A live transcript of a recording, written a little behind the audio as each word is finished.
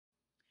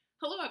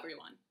Hello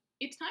everyone!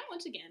 It's time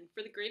once again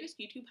for the greatest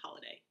YouTube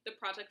holiday, the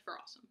Project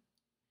for Awesome.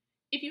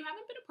 If you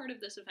haven't been a part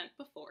of this event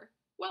before,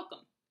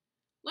 welcome!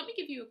 Let me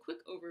give you a quick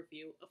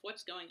overview of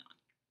what's going on.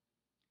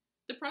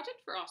 The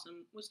Project for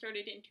Awesome was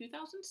started in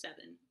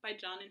 2007 by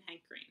John and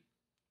Hank Green.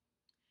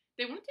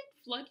 They wanted to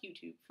flood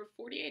YouTube for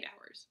 48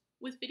 hours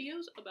with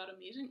videos about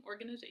amazing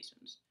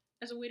organizations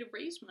as a way to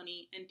raise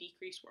money and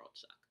decrease world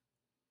suck.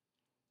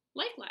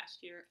 Like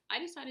last year,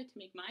 I decided to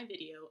make my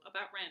video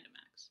about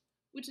RandomX,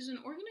 which is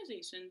an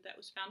organization that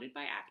was founded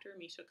by actor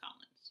Misha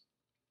Collins.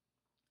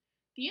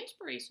 The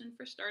inspiration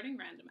for starting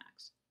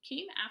RandomX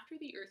came after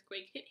the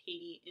earthquake hit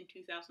Haiti in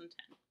 2010.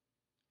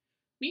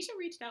 Misha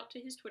reached out to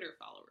his Twitter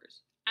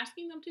followers,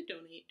 asking them to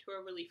donate to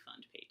a relief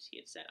fund page he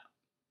had set up.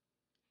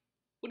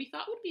 What he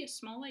thought would be a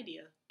small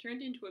idea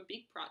turned into a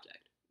big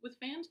project, with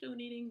fans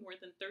donating more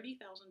than $30,000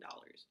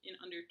 in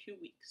under 2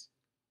 weeks.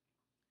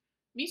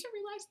 Misha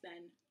realized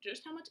then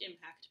just how much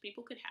impact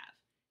people could have,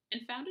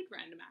 and founded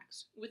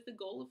RandomX with the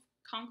goal of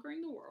conquering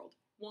the world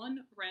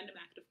one random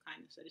act of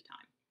kindness at a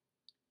time.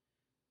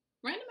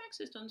 RandomX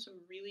has done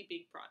some really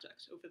big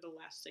projects over the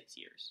last 6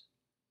 years.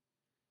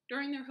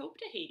 During their Hope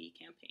to Haiti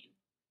campaign,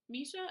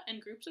 Misha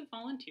and groups of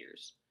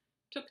volunteers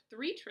took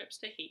 3 trips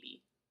to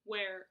Haiti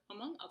where,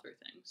 among other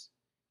things,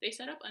 they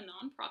set up a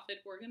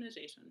nonprofit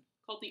organization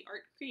called the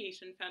Art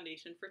Creation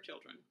Foundation for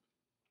Children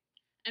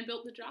and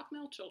built the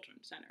Jacmel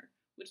Children's Center,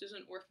 which is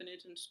an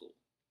orphanage and school.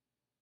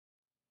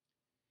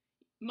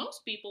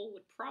 Most people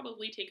would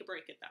probably take a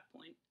break at that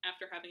point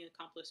after having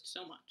accomplished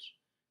so much,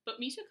 but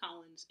Misha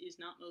Collins is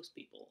not most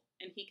people,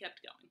 and he kept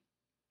going.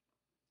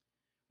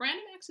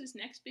 RandomX's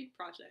next big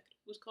project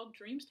was called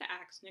Dreams to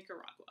Axe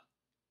Nicaragua.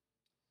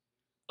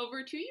 Over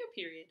a 2-year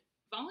period,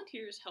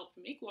 volunteers helped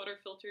make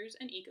water filters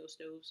and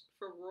eco-stoves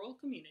for rural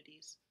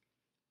communities,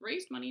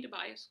 raised money to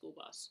buy a school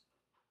bus,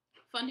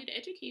 funded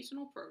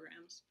educational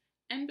programs,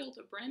 and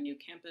built a brand new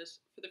campus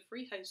for the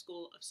Free High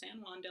School of San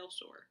Juan del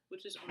Sur,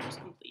 which is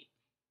almost complete.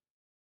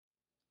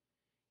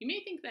 You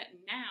may think that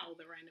now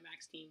the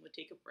RandomX team would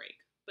take a break,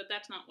 but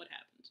that's not what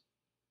happened.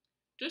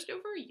 Just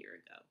over a year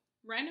ago,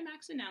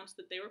 RandomX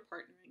announced that they were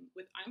partnering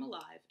with I'm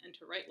Alive and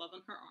To Write Love in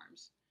Her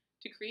Arms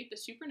to create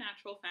the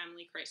Supernatural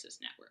Family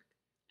Crisis Network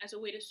as a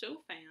way to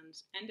show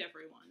fans and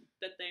everyone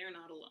that they are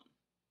not alone.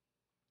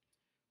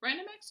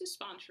 RandomX is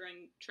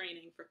sponsoring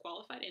training for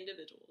qualified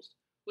individuals,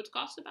 which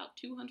costs about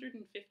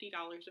 $250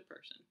 a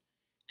person,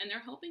 and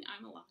they're helping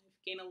I'm Alive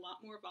gain a lot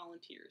more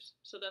volunteers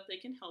so that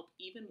they can help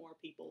even more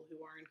people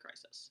who are in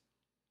crisis.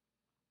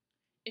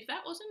 If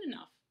that wasn't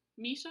enough,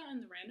 Misha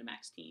and the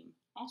RandomX team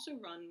also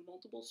run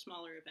multiple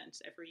smaller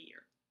events every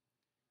year.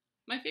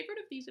 My favorite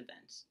of these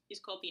events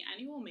is called the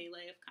Annual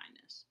Melee of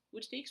Kindness,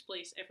 which takes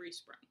place every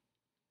spring.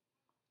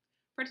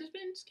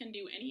 Participants can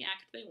do any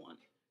act they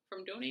want,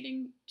 from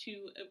donating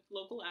to a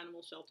local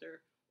animal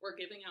shelter or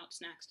giving out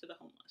snacks to the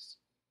homeless.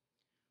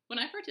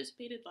 When I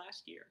participated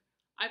last year,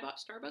 I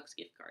bought Starbucks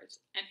gift cards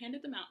and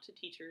handed them out to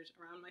teachers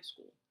around my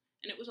school,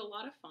 and it was a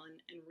lot of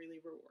fun and really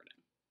rewarding.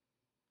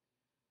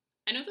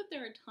 I know that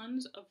there are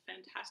tons of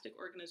fantastic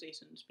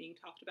organizations being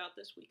talked about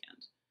this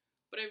weekend,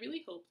 but I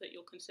really hope that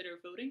you'll consider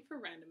voting for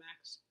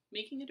RandomX,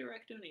 making a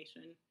direct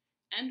donation,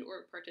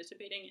 and/or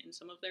participating in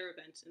some of their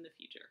events in the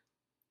future.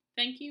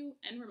 Thank you,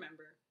 and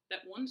remember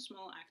that one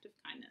small act of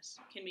kindness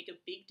can make a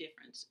big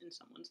difference in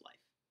someone's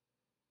life.